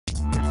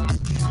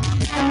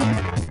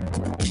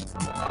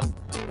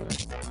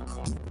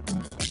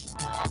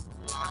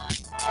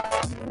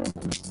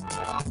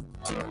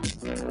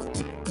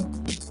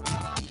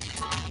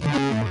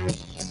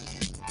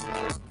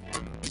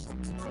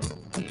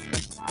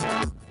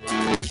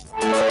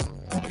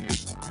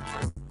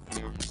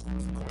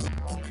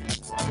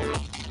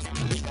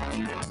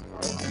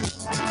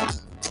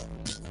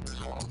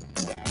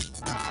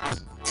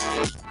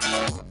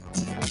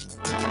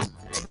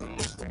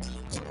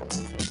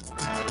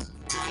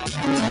All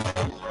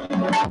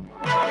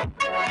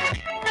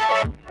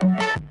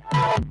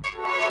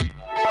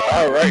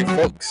right,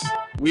 folks,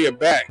 we are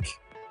back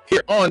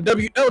here on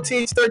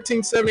WLT's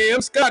 1370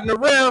 AM. Scott and the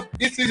Rev,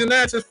 Issues and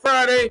Answers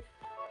Friday.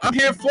 I'm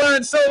here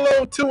flying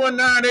solo,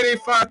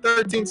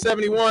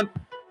 219-885-1371.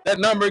 That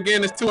number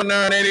again is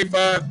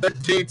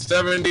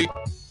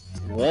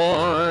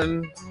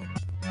 219-885-1371.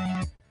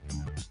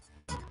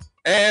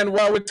 And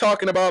while we're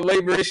talking about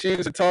labor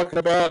issues and talking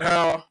about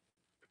how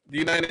the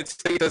United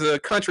States as a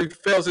country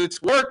fails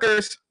its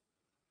workers,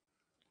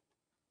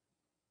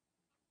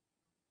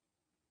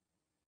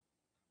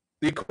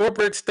 the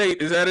corporate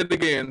state is at it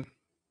again.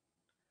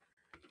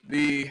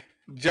 The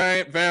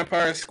giant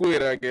vampire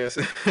squid, I guess,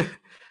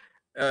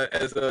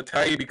 as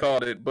Taibbi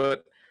called it.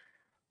 But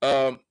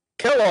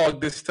Kellogg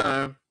this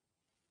time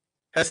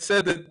has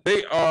said that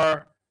they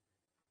are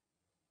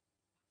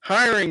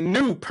hiring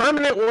new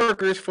permanent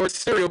workers for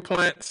cereal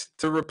plants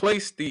to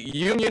replace the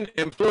union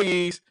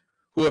employees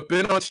who have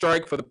been on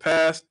strike for the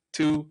past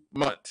 2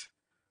 months.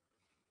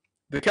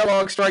 The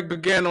Kellogg strike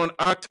began on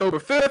October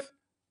 5th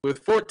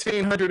with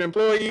 1,400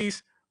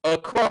 employees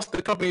across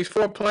the company's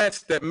 4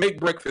 plants that make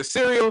breakfast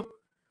cereal.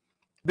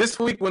 This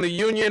week, when the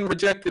union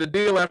rejected a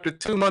deal after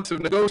 2 months of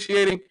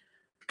negotiating,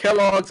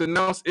 Kellogg's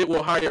announced it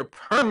will hire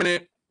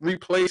permanent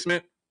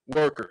replacement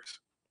workers.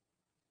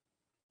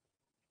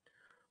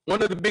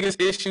 One of the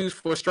biggest issues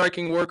for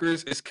striking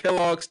workers is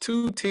Kellogg's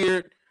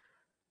 2-tiered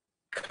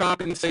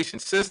compensation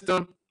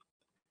system.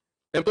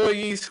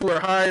 Employees who are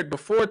hired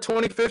before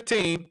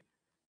 2015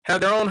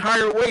 have their own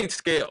higher wage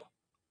scale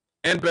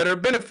and better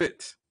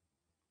benefits.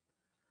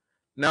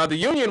 Now, the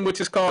union, which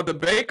is called the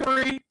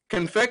Bakery,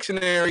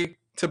 Confectionery,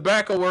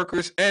 Tobacco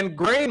Workers, and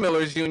Grain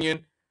Millers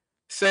Union,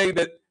 say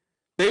that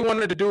they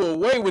wanted to do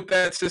away with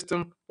that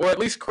system, or at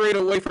least create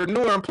a way for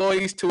newer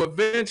employees to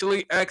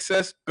eventually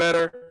access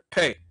better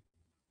pay.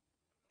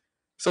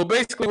 So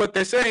basically what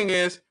they're saying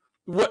is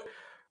what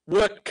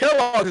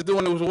Kellogg is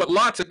doing is what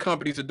lots of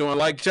companies are doing,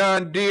 like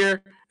John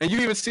Deere, and you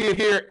even see it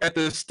here at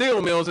the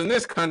steel mills in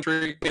this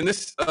country, in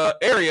this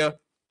area,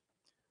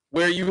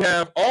 where you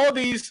have all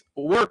these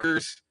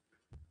workers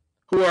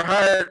who are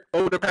hired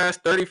over the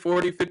past 30,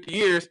 40, 50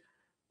 years,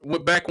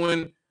 back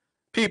when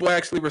people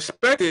actually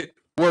respected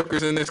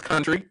workers in this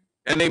country,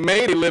 and they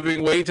made a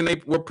living wage, and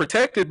they were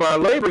protected by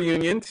labor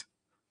unions.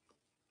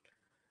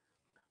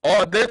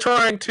 They're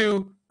trying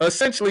to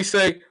essentially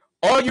say,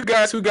 all you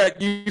guys who got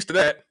used to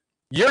that,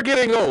 you're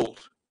getting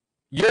old,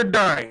 you're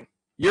dying,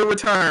 you're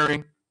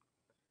retiring,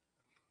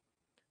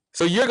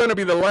 so you're going to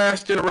be the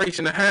last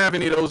generation to have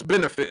any of those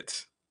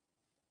benefits.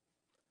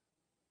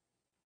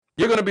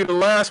 You're going to be the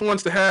last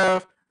ones to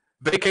have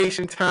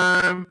vacation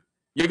time.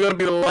 You're going to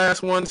be the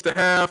last ones to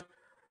have,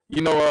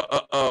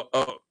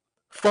 a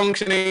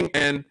functioning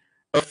and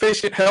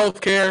efficient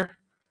healthcare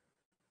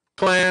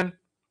plan.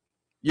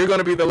 You're going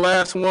to be the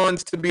last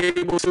ones to be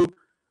able to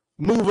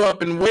move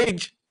up in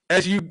wage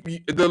as you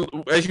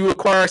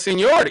acquire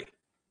seniority.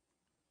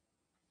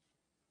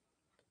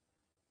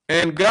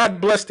 And God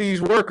bless these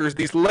workers,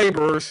 these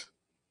laborers.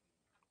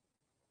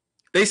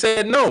 They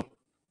said, no,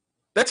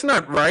 that's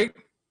not right.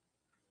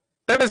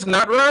 That is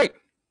not right.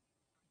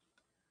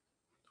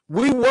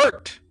 We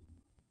worked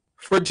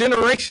for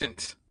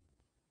generations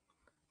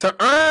to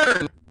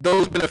earn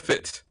those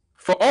benefits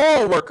for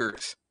all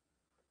workers,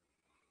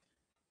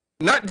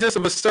 not just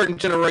of a certain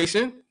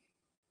generation.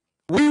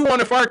 We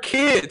want if our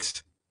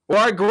kids or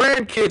our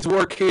grandkids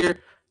work here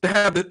to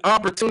have the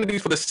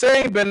opportunities for the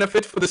same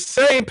benefits, for the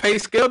same pay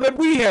scale that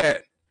we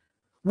had.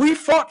 We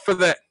fought for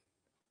that.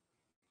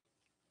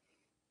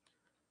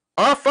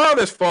 Our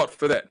fathers fought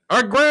for that.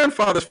 Our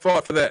grandfathers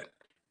fought for that.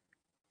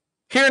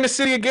 Here in the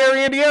city of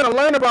Gary, Indiana,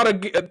 learn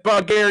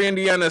about Gary,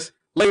 Indiana's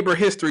labor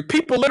history.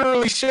 People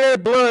literally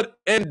shed blood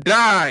and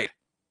died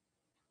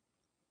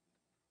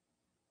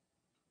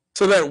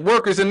so that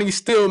workers in these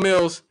steel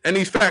mills and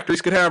these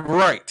factories could have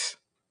rights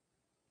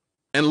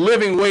and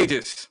living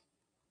wages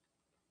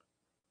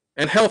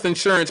and health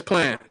insurance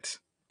plans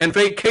and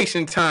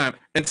vacation time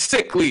and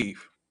sick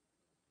leave.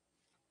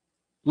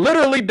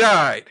 Literally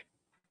died.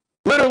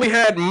 Literally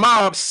had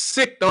mobs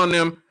sicked on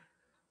them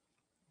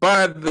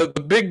by the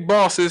big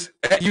bosses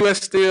at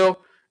U.S.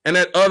 Steel and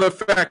at other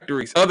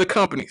factories, other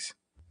companies.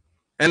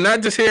 And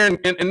not just here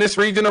in this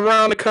region,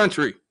 around the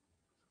country.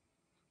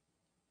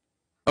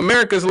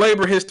 America's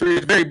labor history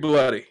is very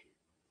bloody.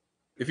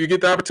 If you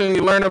get the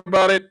opportunity to learn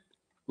about it.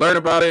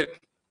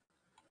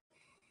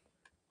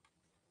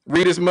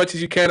 Read as much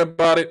as you can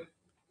about it.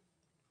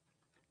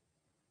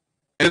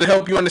 And it'll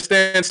help you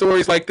understand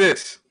stories like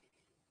this.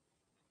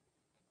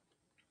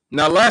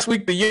 Now, last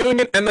week, the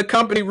union and the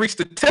company reached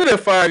a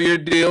tentative 5-year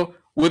deal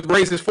with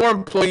raises for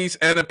employees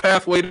and a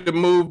pathway to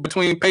move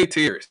between pay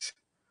tiers.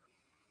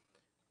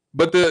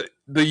 But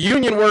the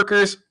union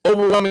workers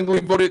overwhelmingly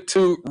voted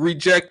to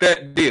reject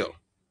that deal.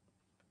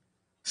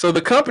 So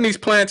the company's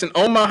plants in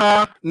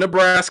Omaha,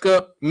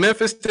 Nebraska,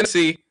 Memphis,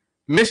 Tennessee,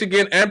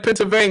 Michigan, and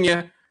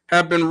Pennsylvania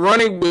have been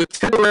running with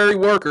temporary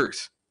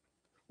workers,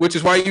 which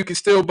is why you can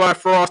still buy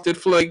Frosted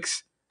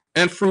Flakes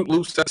and Fruit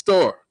Loops at the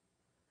store.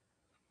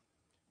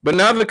 But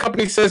now the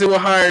company says it will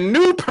hire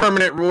new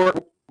permanent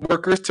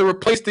workers to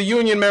replace the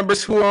union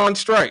members who are on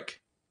strike.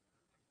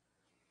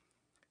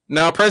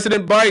 Now,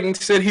 President Biden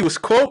said he was,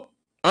 quote,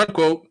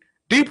 unquote,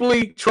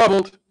 deeply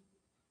troubled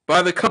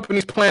by the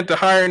company's plan to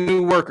hire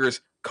new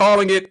workers,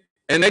 calling it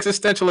an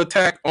existential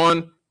attack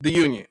on the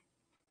union.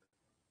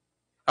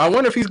 I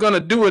wonder if he's going to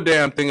do a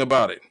damn thing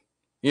about it,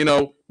 you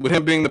know, with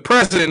him being the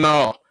president and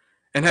all,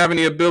 and having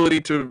the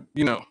ability to,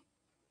 you know,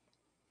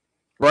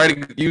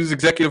 use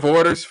executive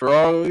orders for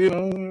all, you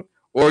know,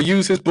 or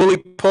use his bully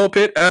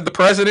pulpit as the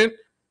president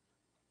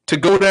to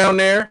go down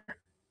there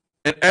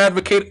and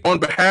advocate on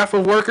behalf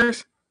of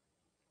workers.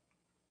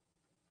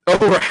 Oh,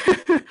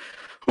 right.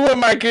 Who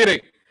am I kidding?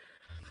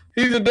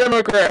 He's a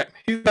Democrat.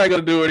 He's not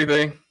going to do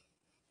anything.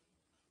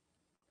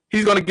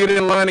 He's going to get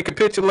in line and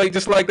capitulate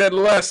just like that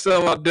last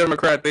sellout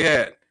Democrat they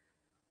had.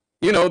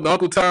 You know, the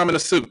Uncle Tom in a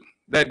suit.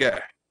 That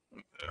guy.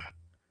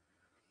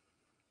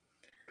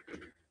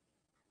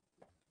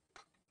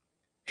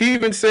 He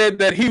even said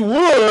that he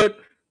would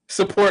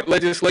support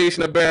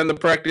legislation to ban the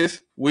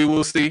practice. We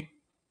will see.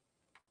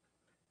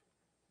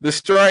 The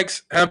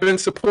strikes have been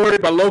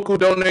supported by local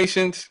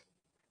donations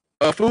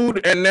of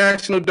food and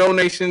national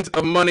donations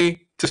of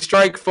money to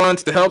strike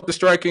funds to help the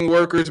striking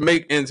workers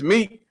make ends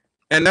meet.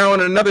 And now, in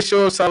another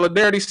show of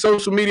solidarity,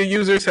 social media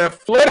users have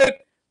flooded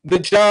the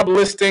job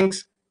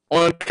listings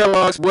on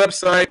Kellogg's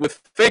website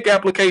with fake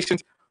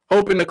applications,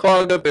 hoping to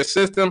clog up their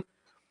system.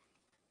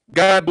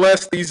 God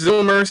bless these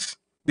Zoomers,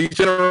 these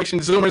Generation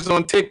Zoomers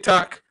on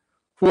TikTok,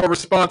 who are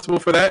responsible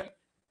for that,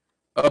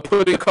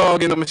 putting a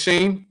cog in the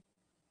machine,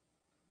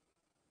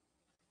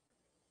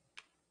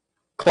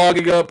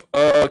 clogging up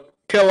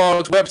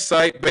Kellogg's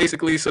website,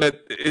 basically, so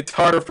that it's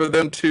harder for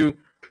them to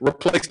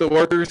replace the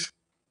workers.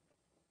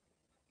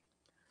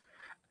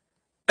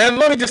 And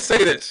let me just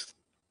say this.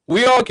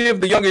 We all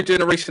give the younger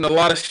generation a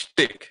lot of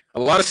stick,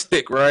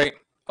 right?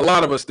 A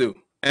lot of us do.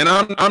 And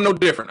I'm no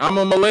different. I'm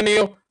a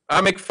millennial.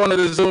 I make fun of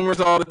the Zoomers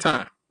all the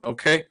time,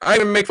 okay? I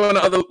even make fun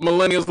of other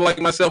millennials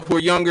like myself who are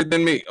younger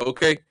than me,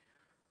 okay?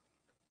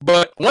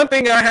 But one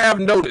thing I have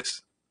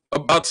noticed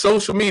about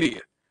social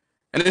media,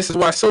 and this is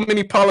why so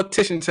many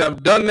politicians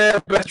have done their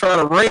best to try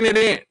to rein it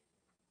in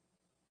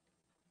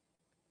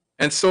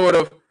and sort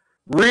of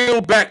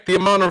reel back the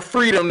amount of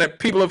freedom that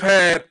people have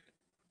had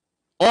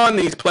on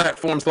these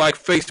platforms like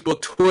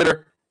Facebook,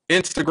 Twitter,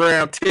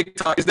 Instagram,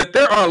 TikTok, is that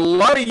there are a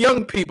lot of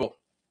young people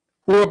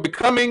who are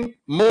becoming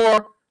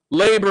more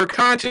labor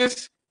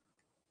conscious,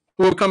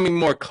 who are becoming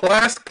more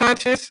class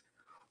conscious,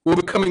 who are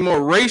becoming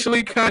more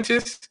racially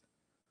conscious.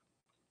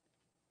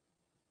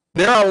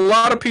 There are a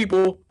lot of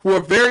people who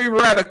are very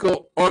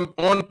radical on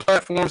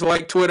platforms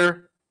like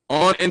Twitter,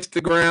 on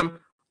Instagram,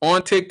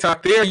 on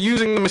TikTok. They are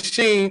using the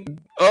machine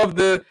of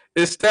the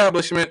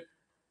establishment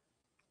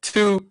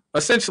to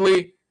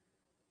essentially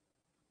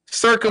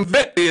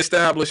circumvent the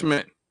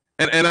establishment.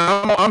 And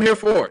I'm here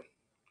for it.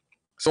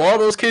 So all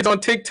those kids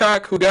on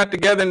TikTok who got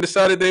together and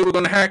decided they were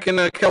going to hack in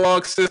the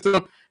Kellogg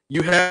system,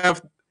 you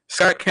have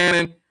Scott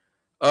Cannon,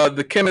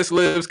 the chemist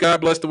lives,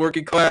 God bless the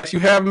working class. You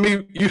have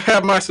me, you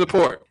have my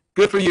support.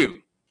 Good for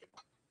you.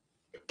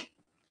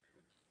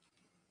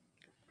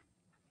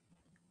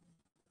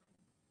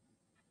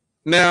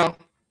 Now,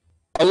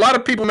 a lot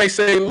of people may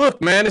say,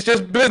 look, man, it's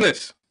just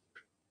business.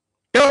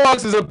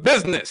 Kellogg's is a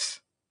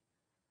business.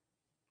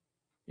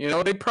 You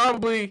know, they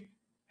probably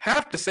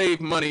have to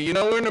save money. You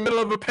know, we're in the middle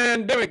of a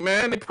pandemic,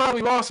 man. They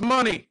probably lost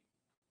money.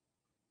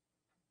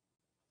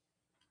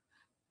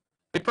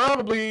 They're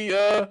probably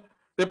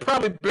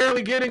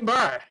barely getting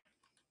by.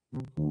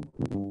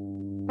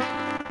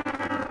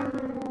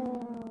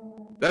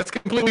 That's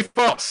completely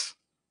false.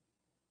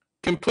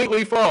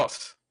 Completely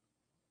false.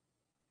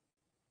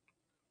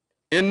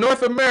 In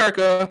North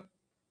America,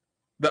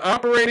 the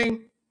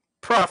operating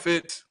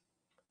profits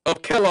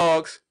of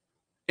Kellogg's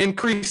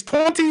increased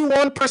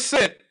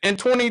 21% in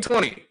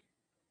 2020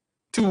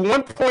 to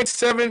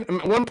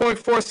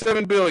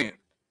 1.47 billion.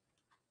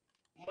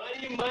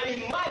 Money,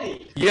 money,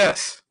 money.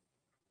 Yes.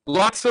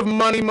 Lots of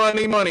money,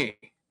 money, money.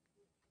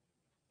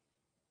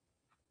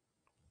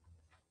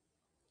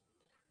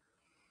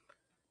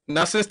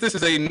 Now, since this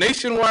is a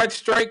nationwide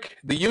strike,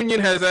 the union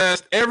has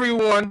asked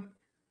everyone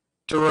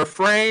to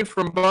refrain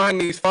from buying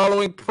these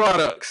following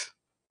products.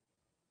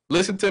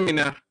 Listen to me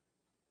now.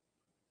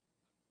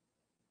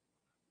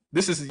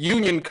 This is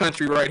union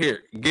country right here.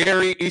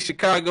 Gary, East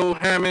Chicago,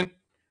 Hammond,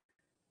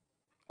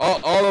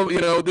 all of,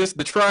 you know, this,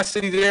 the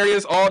Tri-Cities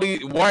areas, all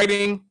the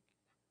Whiting,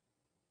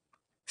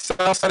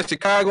 south side of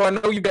Chicago. I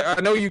know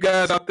you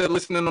guys out there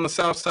listening on the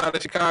south side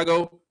of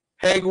Chicago,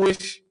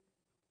 Hagwish.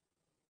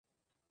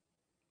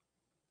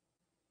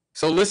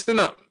 So listen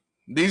up.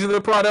 These are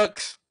the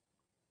products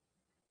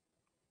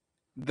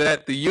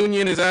that the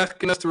union is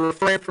asking us to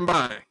refrain from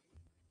buying.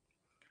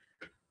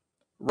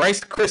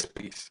 Rice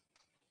Krispies,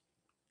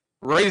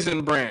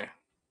 Raisin Bran,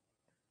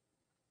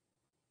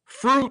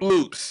 Fruit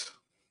Loops,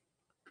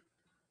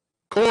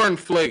 Corn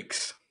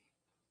Flakes.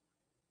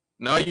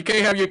 No, you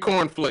can't have your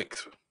corn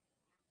flakes.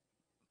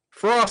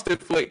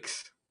 Frosted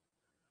Flakes,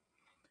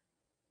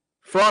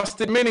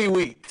 Frosted Mini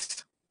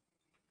Wheats,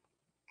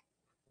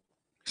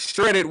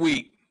 shredded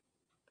wheat,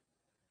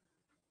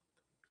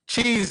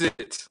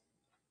 Cheez-Its,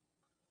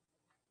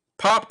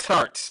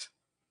 Pop-Tarts,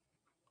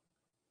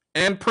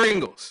 and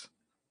Pringles.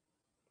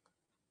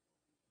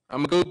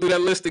 I'm going to go through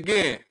that list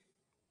again.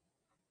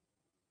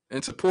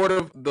 In support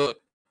of the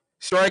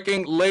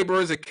striking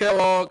laborers at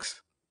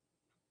Kellogg's,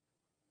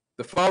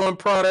 the following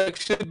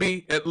products should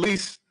be at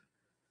least,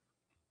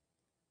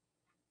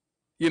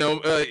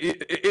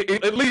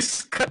 at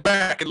least cut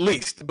back at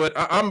least. But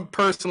I'm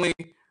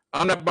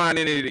not buying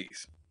any of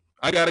these.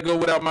 I got to go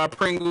without my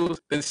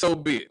Pringles, then so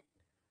be it.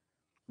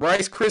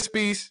 Rice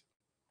Krispies,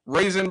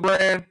 Raisin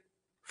Bran,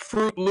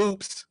 Fruit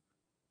Loops,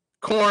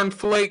 Corn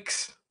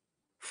Flakes,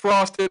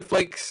 Frosted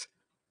Flakes,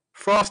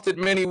 Frosted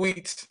Mini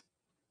Wheats,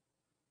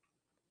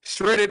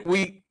 shredded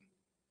wheat,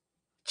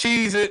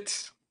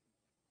 Cheez-Its,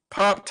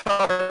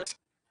 Pop-Tarts,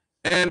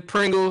 and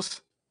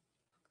Pringles.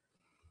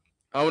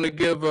 I want to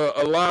give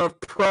a lot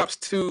of props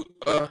to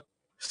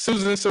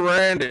Susan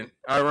Sarandon,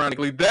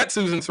 ironically. That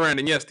Susan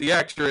Sarandon, yes, the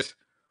actress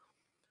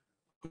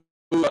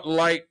who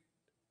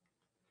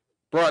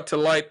brought to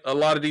light a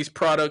lot of these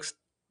products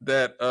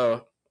that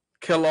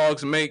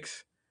Kellogg's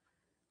makes.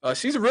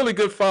 She's a really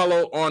good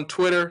follow on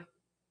Twitter.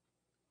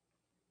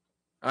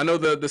 I know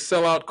the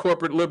sellout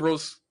corporate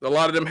liberals, a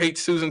lot of them hate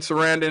Susan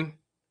Sarandon.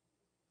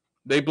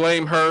 They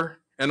blame her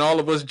and all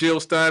of us Jill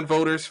Stein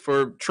voters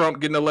for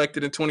Trump getting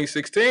elected in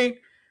 2016.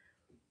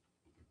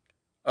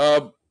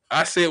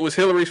 I say it was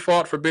Hillary's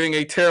fault for being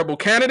a terrible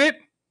candidate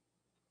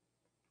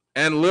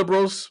and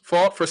liberals'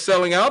 fault for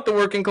selling out the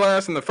working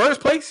class in the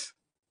first place,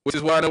 which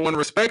is why no one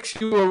respects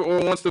you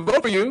or wants to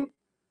vote for you.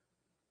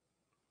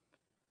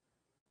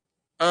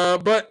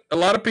 But a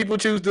lot of people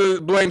choose to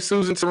blame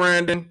Susan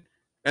Sarandon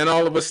and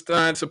all of us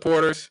Stein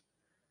supporters.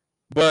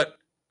 But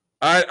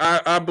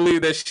I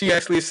believe that she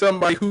actually is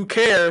somebody who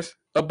cares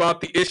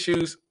about the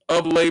issues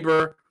of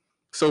labor.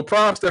 So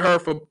props to her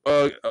for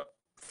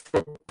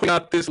putting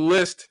out this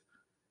list.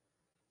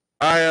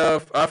 I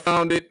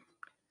found it,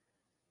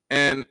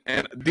 and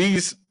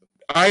these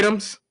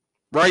items: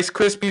 Rice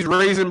Krispies,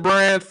 Raisin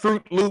Bran,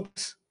 Fruit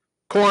Loops,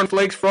 Corn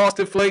Flakes,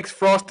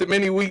 Frosted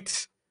Mini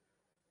Wheats,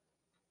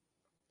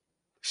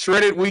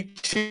 shredded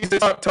wheat, cheese,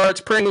 Pop-Tarts,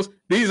 Pringles.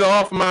 These are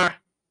off my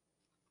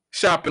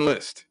shopping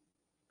list.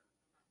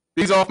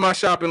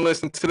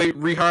 Until they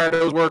rehire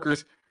those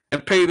workers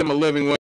and pay them a living wage.